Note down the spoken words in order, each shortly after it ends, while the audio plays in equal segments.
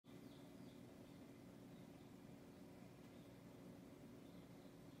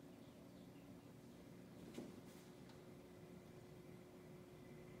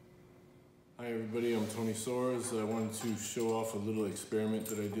Hi everybody, I'm Tony Soares. I wanted to show off a little experiment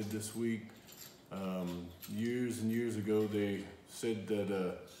that I did this week. Years and years ago, they said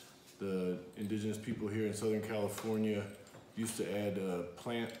that the indigenous people here in Southern California used to add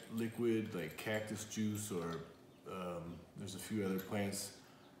plant liquid like cactus juice, or there's a few other plants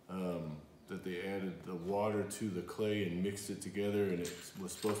that they added the water to the clay and mixed it together, and it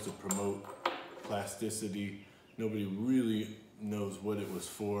was supposed to promote plasticity. Nobody really knows what it was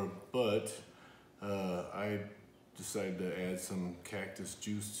for, but I decided to add some cactus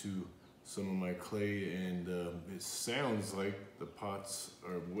juice to some of my clay, and it sounds like the pots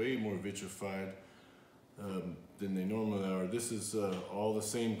are way more vitrified than they normally are. This is all the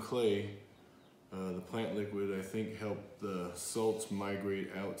same clay. The plant liquid, I think, helped the salts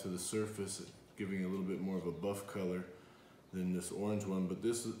migrate out to the surface, giving a little bit more of a buff color than this orange one. But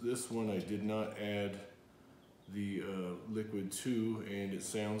this one I did not add the liquid to, and it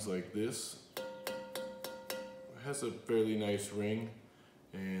sounds like this. It has a fairly nice ring,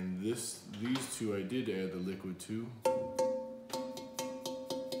 and these two I did add the liquid to.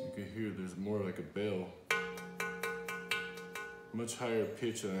 You can hear there's more like a bell. Much higher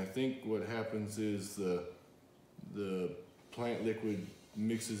pitch, and I think what happens is the plant liquid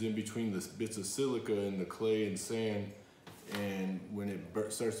mixes in between the bits of silica and the clay and sand, and when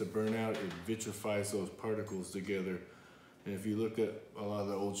it starts to burn out, it vitrifies those particles together. And if you look at a lot of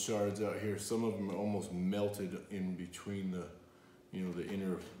the old shards out here, some of them are almost melted in between the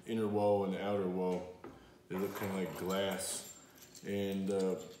inner wall and the outer wall. They look kind of like glass. And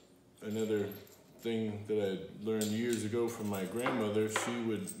another thing that I learned years ago from my grandmother, she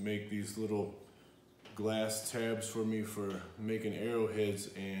would make these little glass tabs for me for making arrowheads,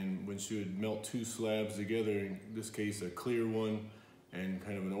 and when she would melt two slabs together, in this case a clear one and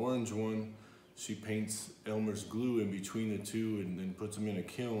kind of an orange one, she paints Elmer's glue in between the two and then puts them in a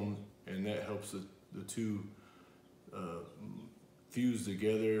kiln, and that helps the two fuse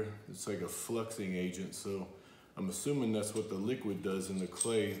together. It's like a fluxing agent, so I'm assuming that's what the liquid does in the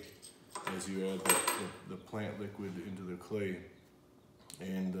clay as you add the plant liquid into the clay.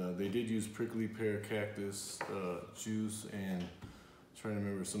 And they did use prickly pear cactus juice, and I'm trying to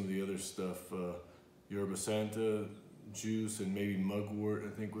remember some of the other stuff. Yerba Santa juice and maybe mugwort, I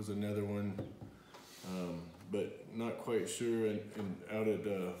think, was another one. But not quite sure. And out at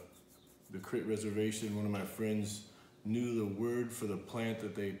the Crit Reservation, one of my friends knew the word for the plant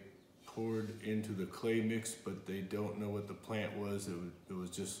that they poured into the clay mix, but they don't know what the plant was. It was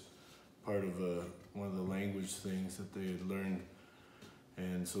just part of one of the language things that they had learned,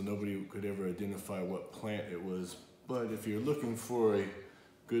 and so nobody could ever identify what plant it was. But if you're looking for a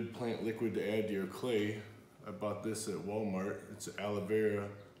good plant liquid to add to your clay, I bought this at Walmart. It's aloe vera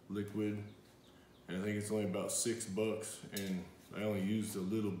liquid, and I think it's only about $6, and I only used a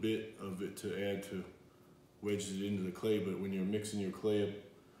little bit of it to add to wedge it into the clay. But when you're mixing your clay up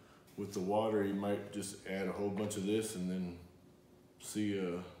with the water, you might just add a whole bunch of this and then see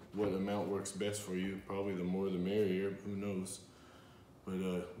what amount works best for you. Probably the more the merrier, who knows.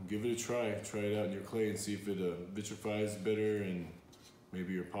 But give it a try. Try it out in your clay and see if it vitrifies better, and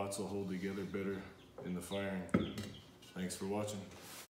maybe your pots will hold together better in the firing. Thanks for watching.